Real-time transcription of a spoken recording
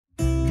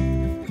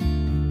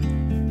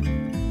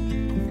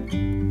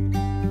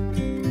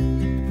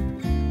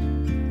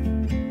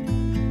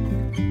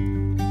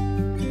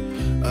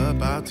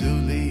about to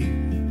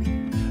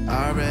leave,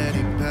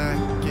 already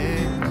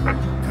packing.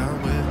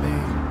 Come with me,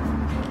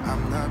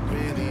 I'm not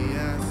really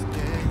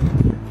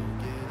asking.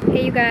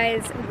 Hey you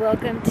guys,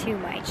 welcome to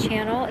my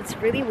channel. It's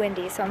really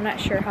windy, so I'm not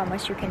sure how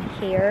much you can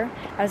hear.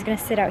 I was gonna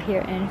sit out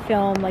here and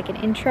film like an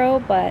intro,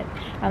 but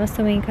I'm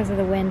assuming because of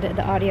the wind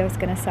the audio is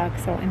gonna suck,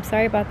 so I'm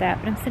sorry about that.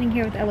 But I'm sitting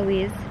here with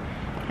Eloise.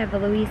 I have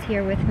Eloise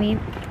here with me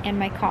and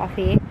my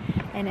coffee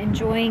and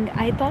enjoying,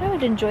 I thought I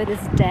would enjoy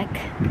this deck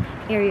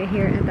area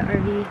here at the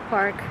RV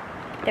park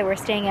that we're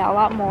staying at a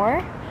lot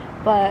more,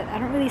 but I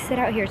don't really sit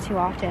out here too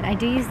often. I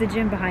do use the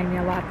gym behind me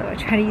a lot though. I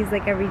try to use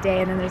like every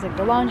day, and then there's like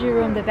the laundry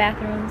room, the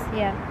bathrooms,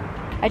 yeah.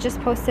 I just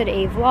posted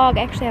a vlog.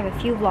 I actually have a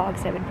few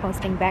vlogs I've been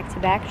posting back to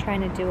back,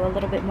 trying to do a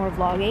little bit more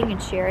vlogging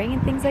and sharing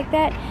and things like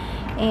that.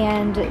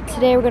 And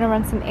today we're gonna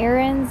run some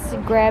errands,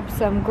 grab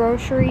some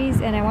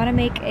groceries, and I wanna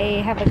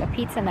have like a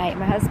pizza night.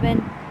 My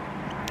husband,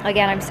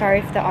 again, I'm sorry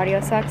if the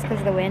audio sucks because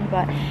of the wind,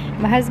 but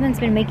my husband's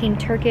been making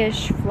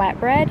Turkish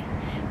flatbread,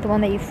 the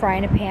one that you fry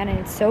in a pan, and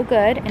it's so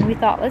good. And we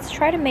thought, let's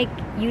try to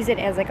use it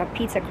as like a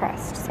pizza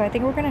crust. So I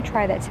think we're gonna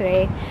try that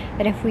today.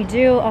 And if we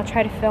do, I'll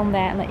try to film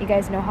that and let you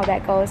guys know how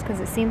that goes, because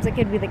it seems like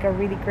it'd be like a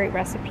really great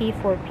recipe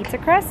for pizza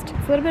crust.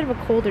 It's a little bit of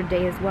a colder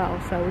day as well,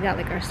 so we got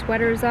like our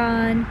sweaters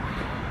on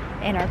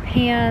and our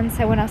pants.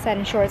 I went outside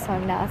in shorts, so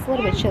now it's a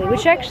little bit chilly,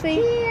 which actually,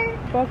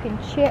 broken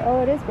chair,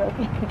 oh it is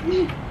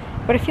broken.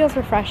 But it feels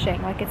refreshing,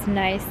 like it's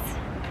nice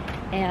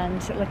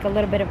and like a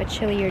little bit of a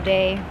chillier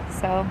day,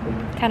 so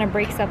kind of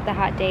breaks up the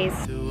hot days.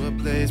 To a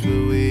place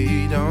where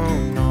we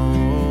don't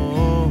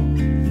know,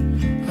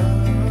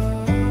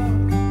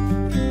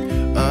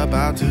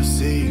 about to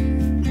see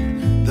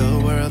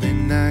the world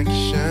in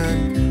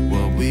action,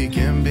 what we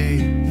can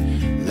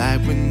be,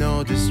 life with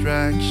no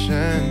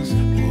distractions,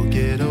 we'll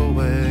get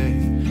away,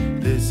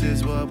 this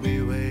is what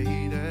we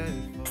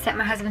waited. Sent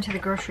my husband to the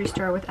grocery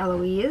store with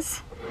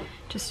Eloise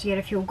just to get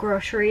a few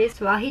groceries.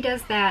 So while he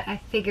does that, I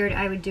figured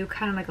I would do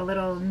kind of like a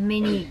little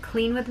mini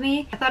clean with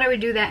me. I thought I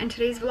would do that in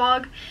today's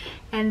vlog.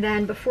 And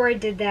then before I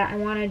did that, I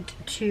wanted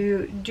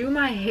to do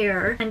my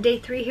hair. On day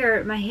 3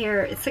 here, my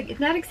hair, it's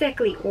not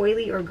exactly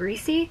oily or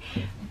greasy,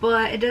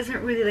 but it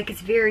doesn't really, like,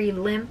 it's very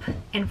limp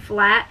and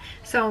flat.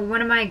 So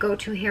one of my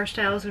go-to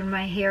hairstyles when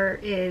my hair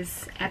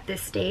is at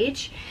this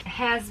stage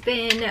has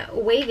been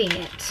waving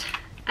it.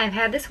 I've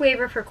had this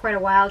waver for quite a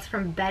while. It's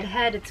from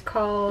Bedhead. It's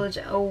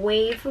called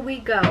Wave We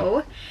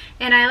Go.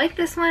 And I like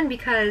this one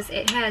because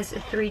it has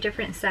 3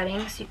 different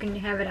settings. You can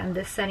have it on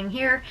this setting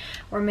here,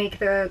 or make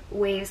the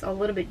waves a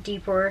little bit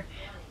deeper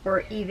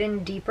or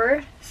even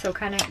deeper. So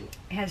kind of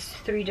has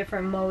 3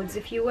 different modes,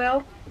 if you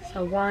will.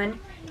 So 1,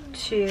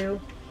 2,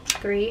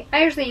 3.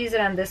 I usually use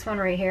it on this one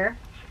right here.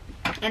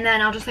 And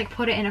then I'll just like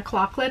put it in a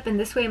claw clip, and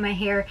this way my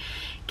hair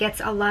gets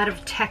a lot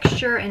of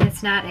texture and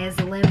it's not as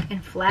limp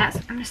and flat. So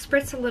I'm gonna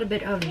spritz a little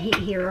bit of Heat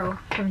Hero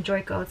from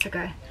Joico. It's like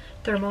a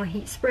thermal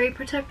heat spray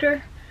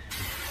protector.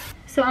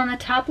 So on the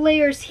top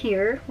layers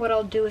here, what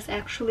I'll do is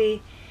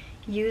actually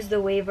use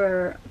the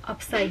waver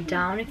upside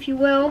down, if you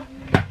will.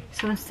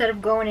 So instead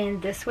of going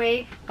in this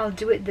way, I'll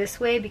do it this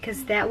way,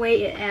 because that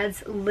way it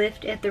adds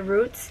lift at the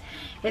roots.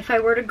 If I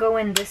were to go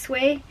in this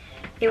way,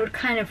 it would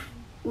kind of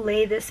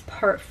lay this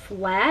part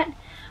flat,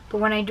 but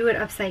when I do it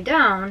upside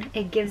down,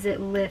 it gives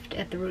it lift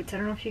at the roots. I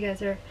don't know if you guys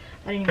are,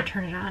 I didn't even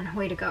turn it on,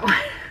 way to go.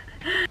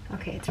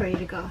 Okay, it's ready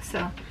to go.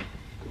 So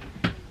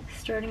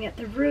starting at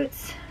the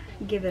roots,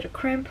 give it a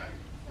crimp,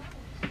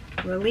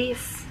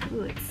 release.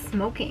 Ooh, it's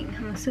smoking.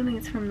 I'm assuming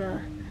it's from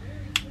it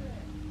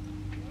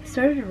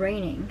started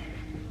raining.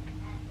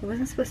 It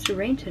wasn't supposed to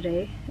rain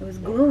today. It was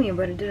gloomy,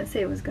 but it didn't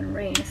say it was gonna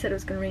rain. It said it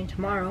was gonna rain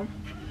tomorrow.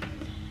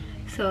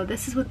 So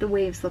this is what the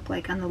waves look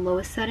like on the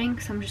lowest setting.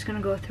 So I'm just gonna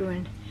go through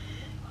and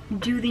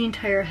do the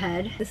entire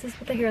head. This is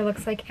what the hair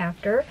looks like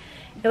after.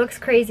 It looks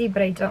crazy,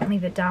 but I don't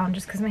leave it down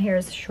just because my hair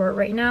is short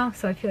right now.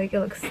 So I feel like it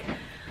looks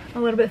a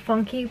little bit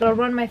funky. But I'll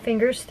run my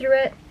fingers through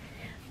it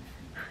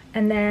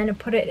and then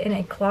put it in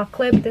a claw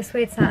clip. This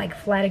way it's not like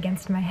flat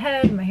against my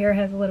head. My hair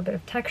has a little bit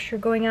of texture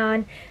going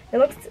on.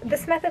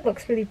 This method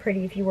looks really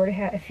pretty if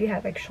you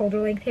have like shoulder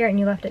length hair and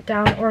you left it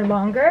down or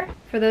longer.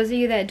 For those of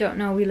you that don't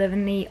know, we live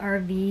in the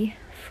RV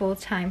full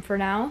time for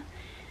now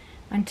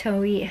until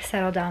we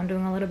settle down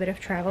doing a little bit of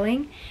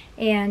traveling.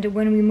 And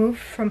when we move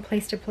from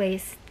place to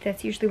place,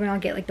 that's usually when I'll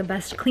get like the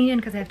best clean in,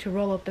 because I have to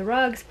roll up the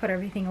rugs, put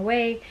everything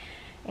away,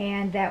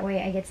 and that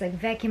way I get to like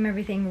vacuum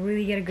everything,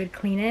 really get a good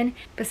clean in.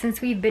 But since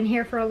we've been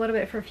here for a little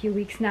bit, for a few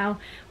weeks now,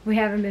 we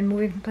haven't been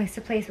moving from place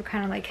to place. We're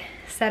kind of like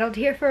settled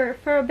here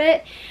for a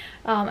bit.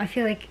 I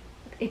feel like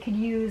it could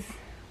use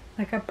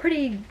like a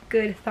pretty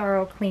good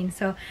thorough clean.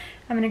 So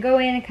I'm gonna go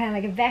in and kind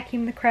of like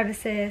vacuum the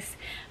crevices.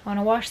 I want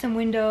to wash some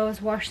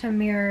windows, wash some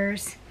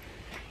mirrors,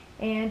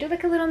 and do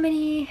like a little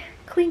mini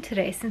clean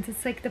today, since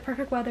it's like the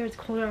perfect weather. It's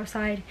colder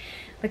outside,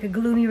 like a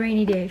gloomy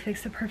rainy day.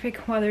 It's the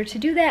perfect weather to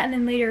do that. And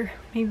then later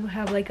maybe we'll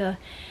have like a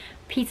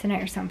pizza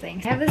night or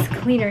something. I have this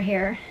cleaner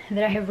here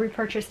that I have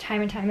repurchased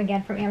time and time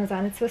again from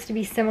Amazon. It's supposed to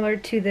be similar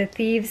to the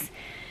Thieves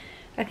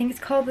I think it's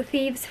called The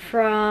Thieves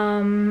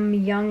from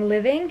Young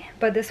Living,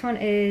 but this one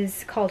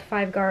is called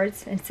 5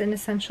 Guards. It's an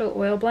essential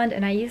oil blend,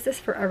 and I use this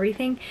for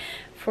everything,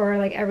 for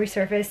like every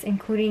surface,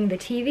 including the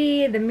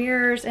TV, the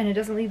mirrors, and it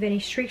doesn't leave any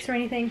streaks or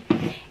anything.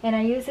 And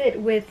I use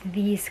it with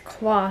these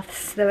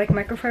cloths. They're like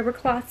microfiber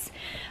cloths.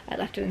 I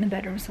left it in the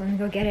bedroom, so let me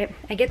go get it.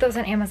 I get those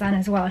on Amazon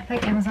as well. I feel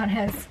like Amazon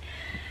has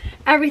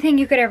everything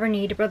you could ever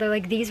need, but they're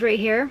like these right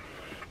here,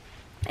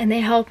 and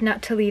they help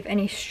not to leave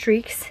any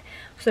streaks.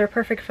 So they're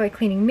perfect for like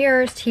cleaning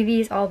mirrors,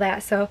 TVs, all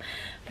that. So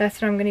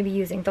that's what I'm going to be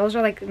using. Those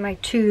are like my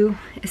 2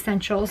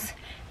 essentials.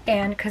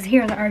 And because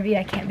here in the RV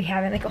I can't be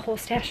having like a whole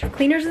stash of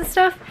cleaners and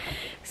stuff.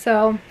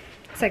 So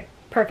it's like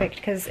perfect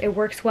because it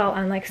works well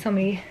on like so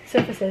many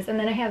surfaces. And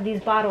then I have these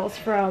bottles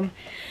from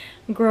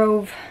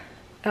Grove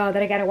that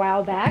I got a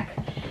while back,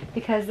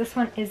 because this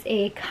one is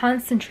a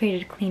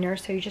concentrated cleaner.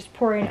 So you just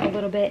pour in a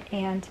little bit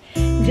and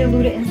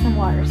dilute it in some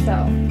water.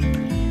 So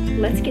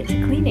let's get to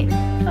cleaning.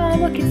 Oh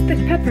look, it's the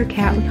Pepper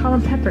cat. We call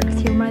him Pepper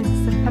because he reminds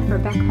us of Pepper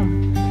back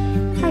home.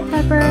 Hi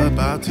Pepper.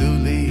 About to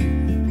leave,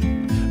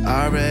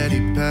 already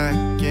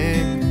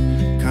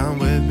packing. Come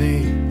with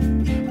me,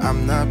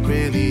 I'm not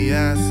really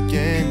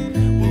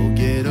asking. We'll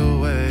get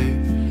away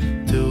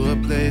to a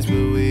place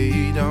where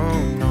we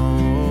don't know.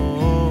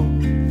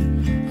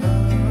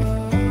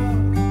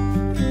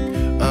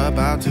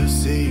 About to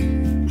see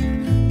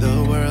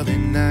the world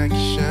in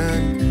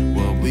action,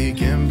 what we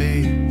can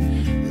be,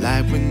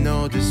 like with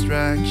no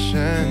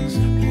distractions.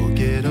 We'll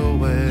get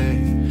away,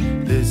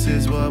 this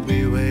is what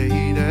we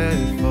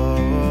waited for.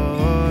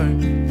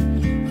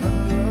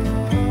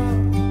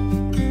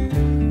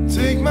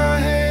 Take my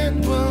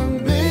hand, we'll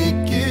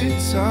make it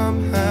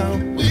somehow.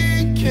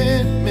 We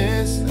can't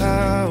miss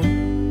out.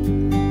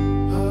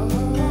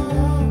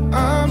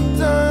 I'm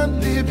done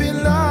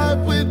living life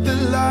with the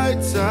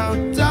lights out.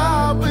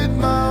 Die with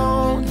my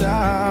own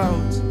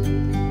doubts.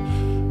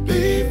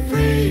 Be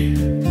free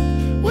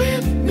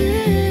with me.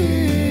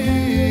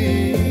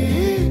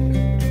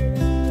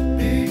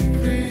 Be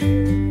free.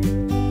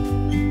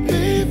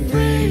 Be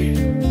free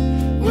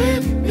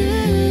with me.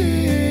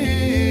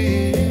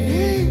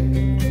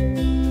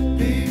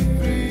 Be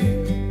free.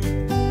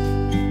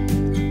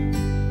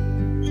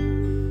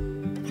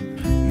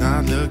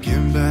 Not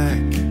looking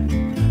back,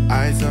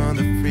 eyes on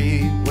the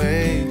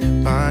freeway,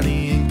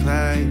 Bonnie and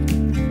Clyde,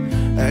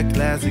 a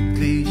classic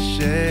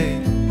cliche.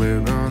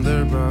 We're on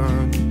the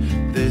run,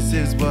 this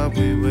is what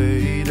we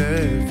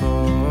waited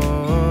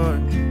for.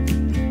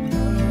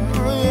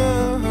 Oh,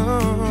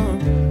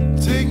 yeah.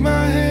 Take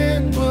my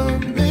hand, we'll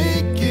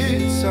make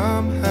it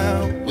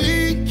somehow.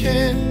 We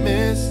can't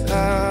miss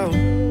out.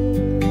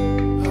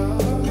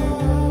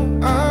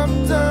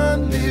 I'm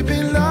done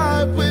living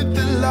life with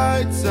the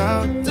lights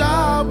out.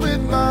 Die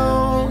with my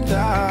own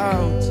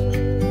doubts.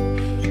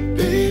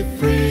 Be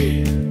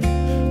free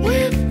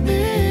with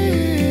me.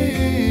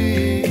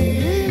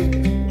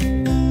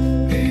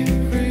 Be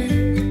free.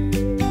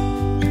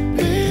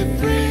 Be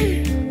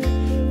free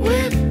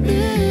with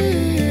me.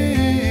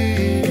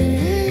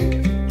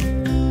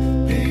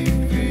 Be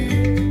free.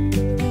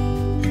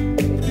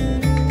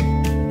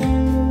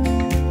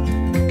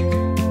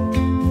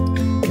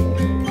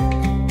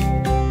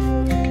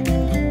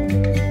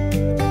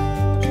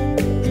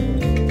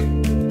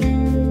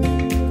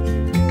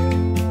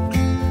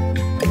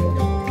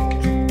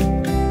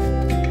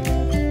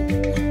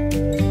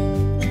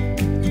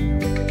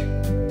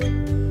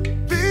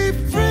 Be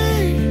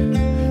free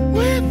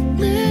with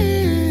me.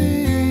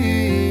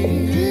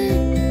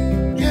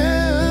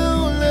 Yeah,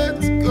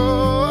 let's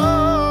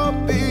go.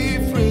 Be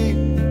free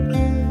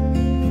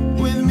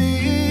with me.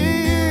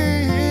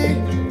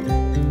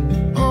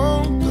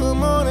 Oh,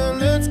 come on and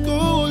let's go.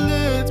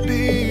 Let's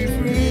be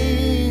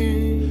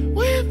free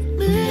with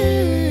me.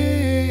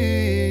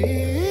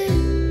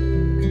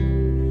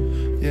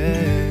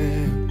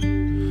 Yeah,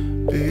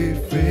 be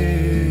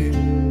free.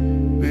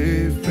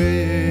 Be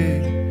free.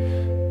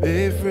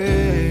 Be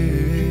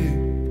free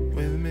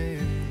with me.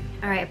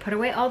 Alright, I put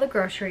away all the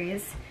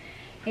groceries,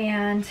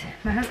 and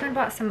my husband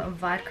bought some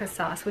vodka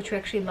sauce, which we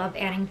actually love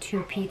adding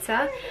to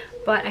pizza.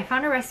 But I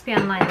found a recipe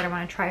online that I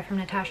want to try from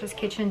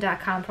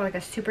natashaskitchen.com for like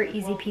a super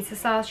easy pizza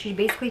sauce. She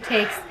basically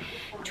takes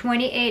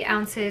 28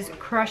 ounces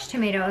crushed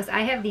tomatoes.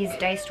 I have these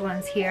diced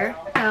ones here.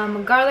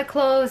 Garlic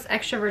cloves,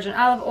 extra virgin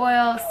olive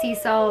oil, sea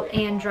salt,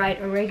 and dried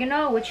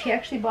oregano, which he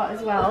actually bought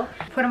as well.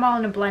 Put them all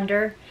in a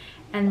blender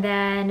and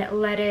then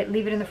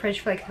leave it in the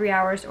fridge for like 3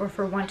 hours or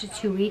for 1 to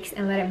 2 weeks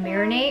and let it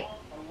marinate.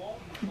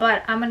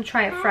 But I'm gonna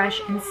try it fresh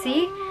and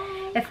see.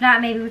 If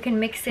not, maybe we can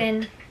mix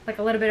in like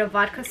a little bit of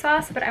vodka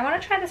sauce. But I want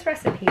to try this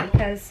recipe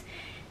because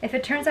if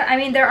it turns out, I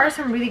mean, there are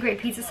some really great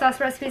pizza sauce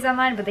recipes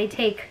online, but they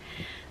take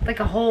like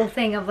a whole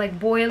thing of like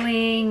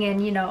boiling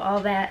and, you know,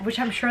 all that, which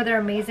I'm sure they're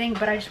amazing.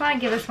 But I just want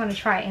to give this one a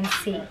try and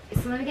see.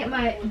 So let me get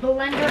my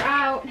blender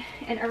out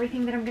and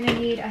everything that I'm gonna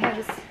need. I have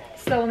this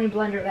the only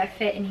blender that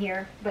fit in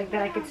here, like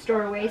that I could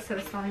store away, so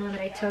it's the only one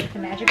that I took, the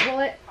Magic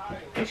Bullet,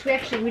 which we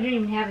didn't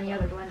even have any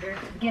other blender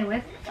to begin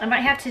with. I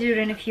might have to do it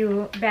in a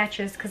few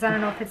batches because I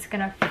don't know if it's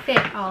gonna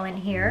fit all in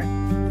here.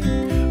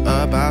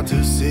 About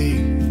to see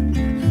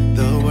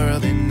the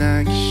world in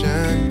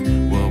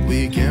action, what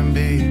we can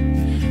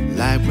be,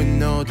 life with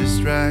no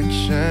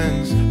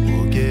distractions,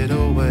 we'll get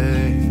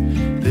away,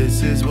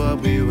 this is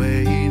what we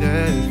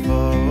waited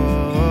for.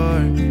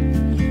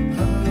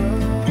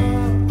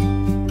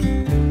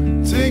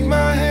 Take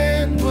my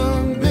hand,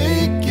 we'll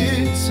make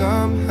it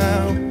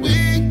somehow,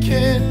 we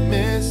can't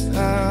miss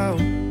out.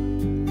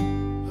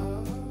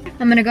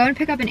 I'm gonna go and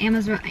pick up an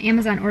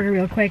Amazon order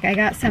real quick. I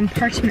got some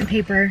parchment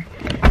paper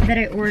that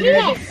I ordered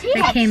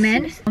that came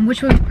in,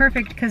 which will be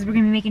perfect because we're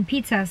gonna be making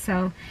pizza,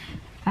 so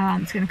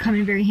it's gonna come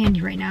in very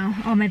handy right now.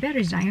 Oh, my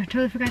battery's dying. I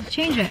totally forgot to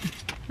change it.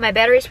 My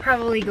battery's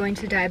probably going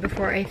to die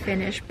before I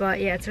finish,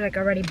 but yeah, it's like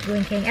already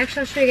blinking.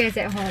 Actually, I'll show you guys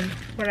at home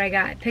what I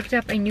got. I picked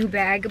up a new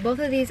bag. Both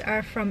of these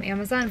are from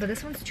Amazon, but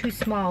this one's too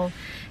small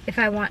if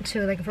I want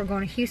to, like if we're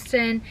going to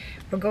Houston,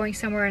 we're going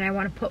somewhere and I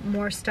want to put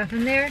more stuff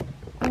in there.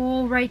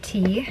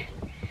 Alrighty,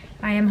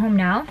 I am home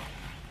now.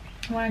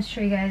 I wanted to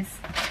show you guys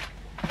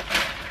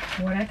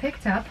what I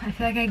picked up. I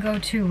feel like I go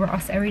to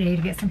Ross every day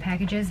to get some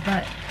packages,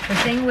 but the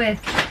thing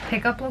with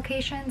pickup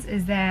locations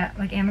is that,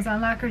 like Amazon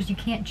lockers, you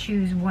can't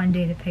choose one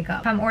day to pick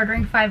up. If I'm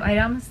ordering 5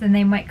 items, then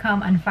they might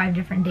come on 5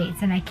 different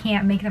dates, and I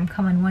can't make them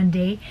come on one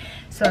day,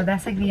 so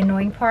that's like the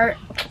annoying part.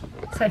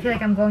 So I feel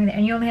like I'm going there,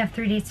 and you only have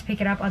 3 days to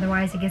pick it up,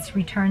 otherwise it gets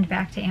returned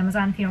back to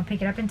Amazon if you don't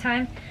pick it up in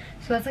time.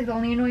 So that's like the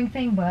only annoying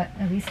thing, but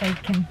at least I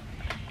can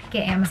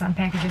get Amazon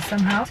packages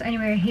somehow. So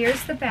anyway,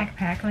 here's the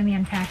backpack. Let me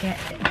unpack it.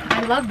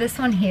 I love this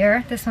one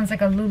here. This one's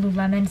like a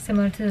Lululemon,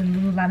 similar to the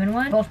Lululemon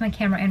one. Both my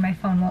camera and my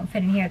phone won't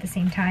fit in here at the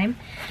same time.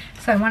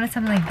 So I wanted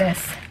something like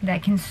this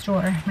that can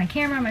store my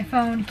camera, my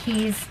phone,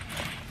 keys.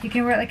 You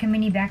can wear it like a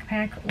mini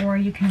backpack, or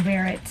you can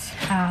wear it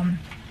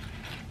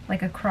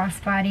like a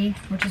crossbody,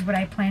 which is what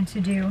I plan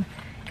to do,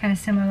 kind of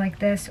similar like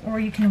this.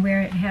 Or you can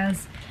wear it, it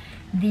has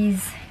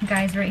these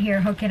guys right here,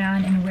 hook it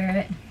on and wear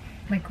it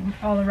like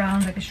all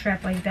around, like a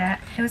strap like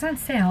that. It was on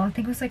sale. I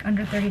think it was like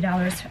under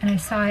 $30, and I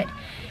saw it.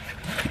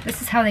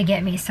 This is how they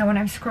get me. So when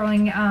I'm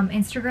scrolling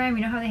Instagram,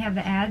 you know how they have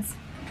the ads?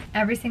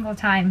 Every single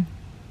time,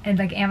 and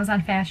like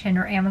Amazon Fashion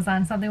or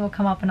Amazon, something will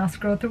come up, and I'll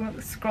scroll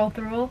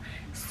through,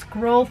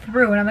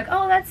 and I'm like,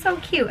 oh, that's so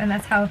cute. And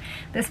that's how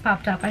this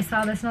popped up. I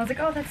saw this and I was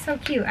like, oh, that's so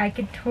cute. I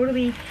could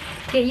totally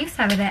get use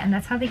out of that, and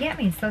that's how they get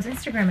me. It's those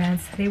Instagram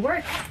ads. They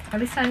work, at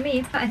least on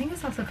me. I think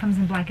this also comes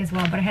in black as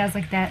well, but it has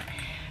like that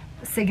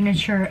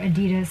signature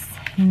Adidas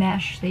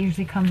mesh that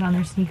usually comes on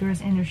their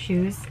sneakers and their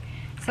shoes.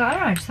 So I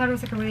don't know, I just thought it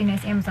was like a really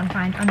nice Amazon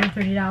find, under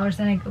 $30.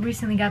 And I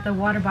recently got the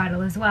water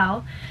bottle as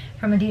well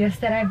from Adidas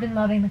that I've been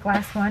loving, the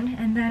glass one.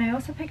 And then I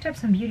also picked up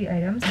some beauty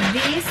items.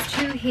 These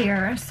two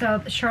here,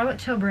 so Charlotte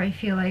Tilbury, I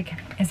feel like,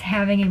 is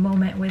having a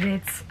moment with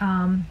its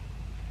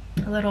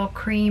little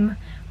cream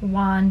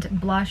wand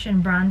blush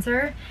and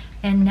bronzer.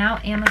 And now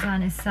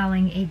Amazon is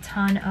selling a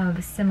ton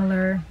of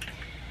similar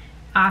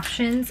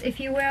options, if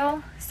you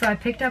will. So I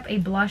picked up a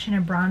blush and a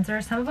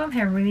bronzer. Some of them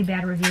have really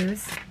bad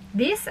reviews.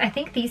 These, I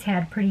think these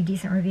had pretty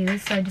decent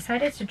reviews, so I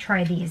decided to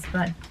try these,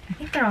 but I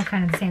think they're all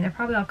kind of the same. They're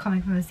probably all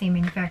coming from the same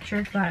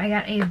manufacturer. But I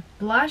got a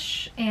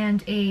blush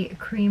and a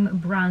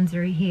cream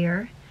bronzer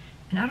here,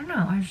 and I don't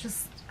know,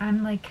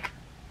 I'm like,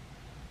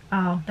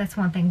 oh, that's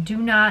one thing. Do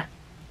not,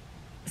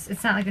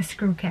 it's not like a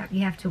screw cap.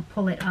 You have to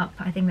pull it up.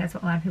 I think that's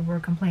what a lot of people were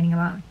complaining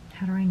about.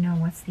 How do I know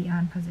what's the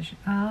on position?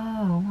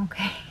 Oh,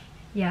 okay.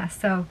 Yeah,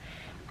 so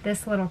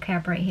this little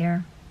cap right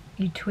here,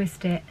 you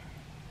twist it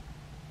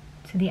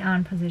to the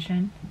on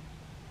position,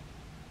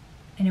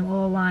 and it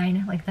will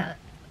align, like that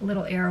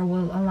little arrow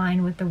will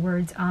align with the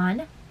words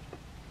on,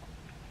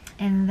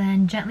 and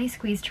then gently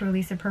squeeze to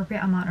release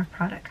appropriate amount of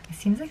product. It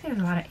seems like there's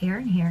a lot of air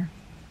in here.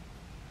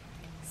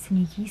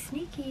 Sneaky,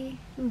 sneaky.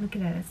 Ooh, look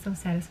at that, it's so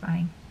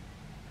satisfying.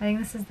 I think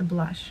this is the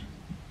blush.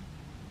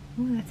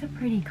 Ooh, that's a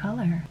pretty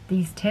color.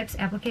 These tips,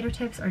 applicator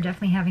tips, are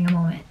definitely having a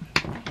moment,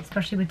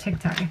 especially with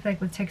TikTok. I feel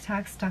like with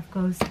TikTok, stuff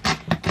goes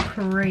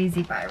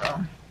crazy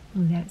viral.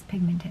 Ooh, that is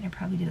pigmented. I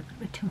probably did a little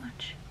bit too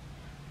much.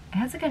 It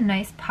has like a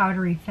nice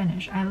powdery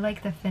finish. I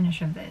like the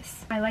finish of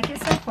this. I like it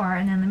so far,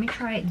 and then let me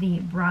try the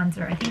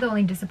bronzer. I think the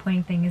only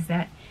disappointing thing is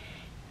that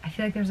I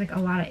feel like there's like a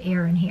lot of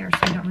air in here, so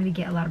I don't really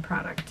get a lot of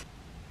product.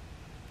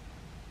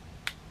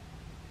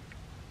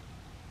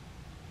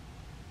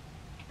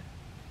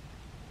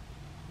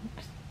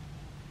 Oops.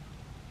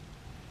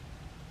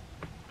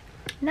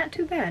 Not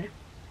too bad.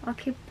 I'll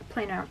keep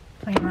playing around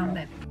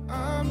with it.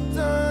 I'm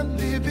done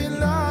living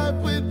life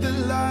with the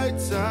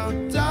lights out,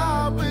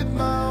 die with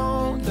my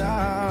own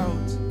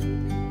doubts.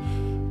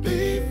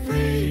 Be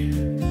free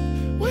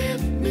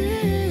with me.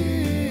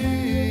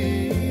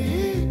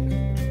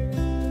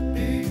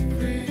 Be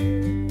free.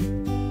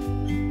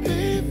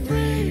 Be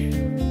free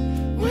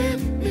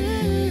with me.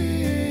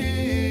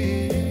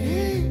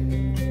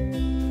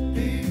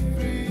 Be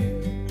free.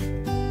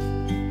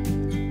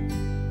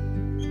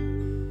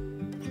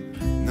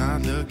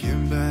 Not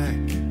looking back,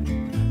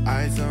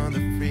 Eyes on the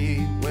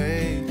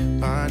freeway,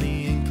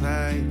 Bonnie and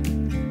Clyde,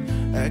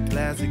 a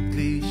classic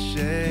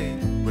cliche.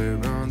 We're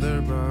on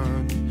the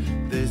run,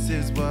 this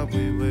is what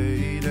we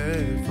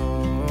waited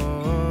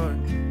for.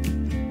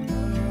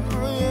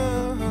 Oh,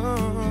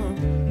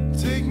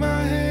 yeah. Take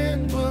my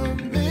hand, we'll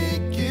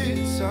make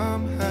it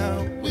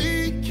somehow.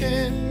 We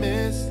can't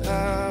miss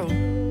out.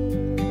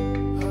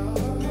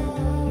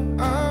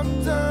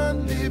 I'm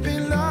done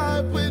living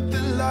life with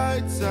the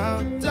lights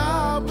out,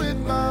 down with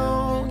my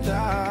own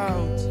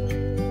doubts.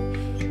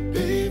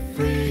 Be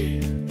free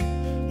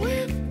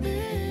with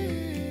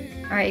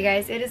me. Alright you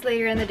guys, it is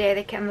later in the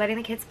day. I'm letting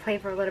the kids play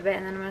for a little bit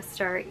and then I'm going to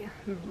start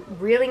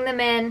reeling them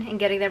in and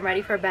getting them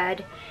ready for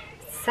bed.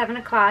 It's 7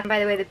 o'clock. By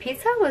the way, the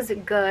pizza was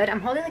good. I'm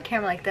holding the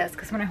camera like this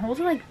because when I hold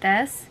it like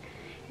this,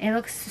 it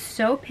looks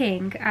so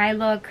pink. I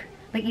look,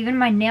 like even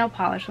my nail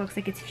polish looks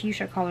like it's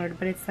fuchsia colored,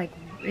 but it's like,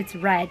 it's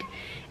red.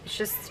 It's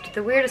just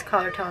the weirdest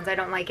color tones. I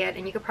don't like it,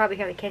 and you could probably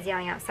hear the kids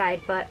yelling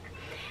outside, but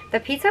the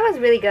pizza was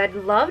really good.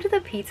 Loved the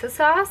pizza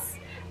sauce.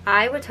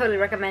 I would totally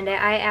recommend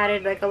it. I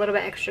added like a little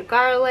bit extra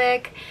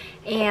garlic,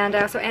 and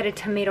I also added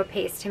tomato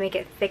paste to make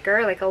it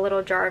thicker, like a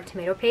little jar of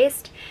tomato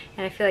paste,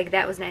 and I feel like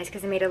that was nice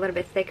because it made it a little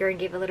bit thicker and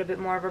gave a little bit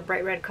more of a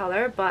bright red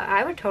color. But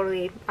I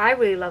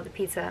really love the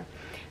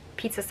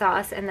pizza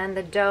sauce. And then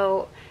the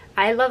dough,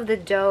 I love the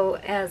dough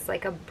as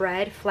like a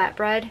bread,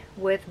 flatbread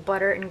with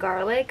butter and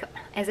garlic.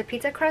 As a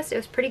pizza crust, it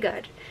was pretty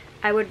good.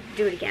 I would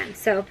do it again.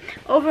 So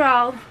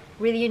overall,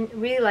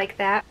 really like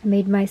that. I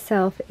made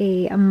myself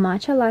a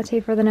matcha latte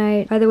for the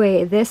night. By the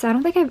way, this, I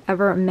don't think I've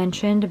ever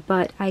mentioned,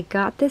 but I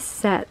got this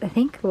set, I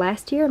think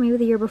last year, maybe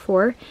the year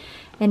before.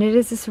 And it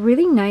is this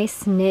really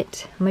nice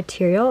knit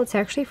material. It's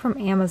actually from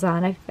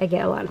Amazon. I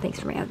get a lot of things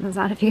from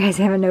Amazon if you guys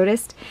haven't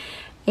noticed.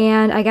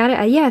 And I got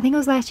it, yeah, I think it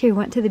was last year. We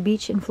went to the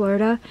beach in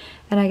Florida,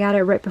 and I got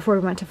it right before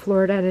we went to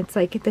Florida. And it's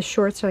like, the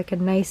shorts are like a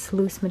nice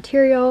loose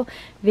material,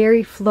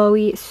 very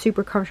flowy,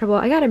 super comfortable.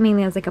 I got it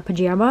mainly as like a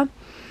pajama,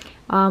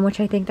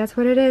 which I think that's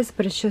what it is,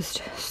 but it's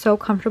just so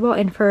comfortable.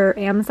 And for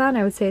Amazon,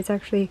 I would say it's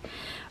actually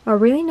a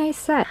really nice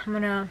set. I'm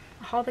gonna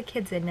haul the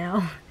kids in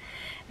now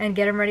and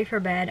get them ready for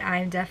bed.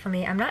 I'm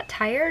not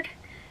tired.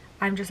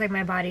 I'm just like,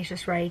 my body's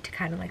just ready to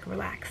kind of like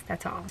relax,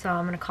 that's all. So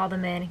I'm gonna call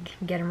them in,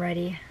 get them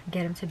ready,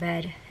 get them to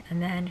bed,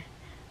 and then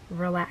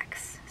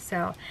relax.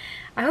 So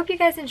I hope you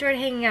guys enjoyed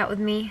hanging out with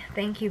me.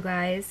 Thank you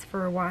guys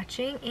for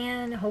watching,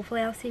 and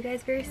hopefully I'll see you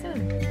guys very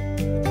soon.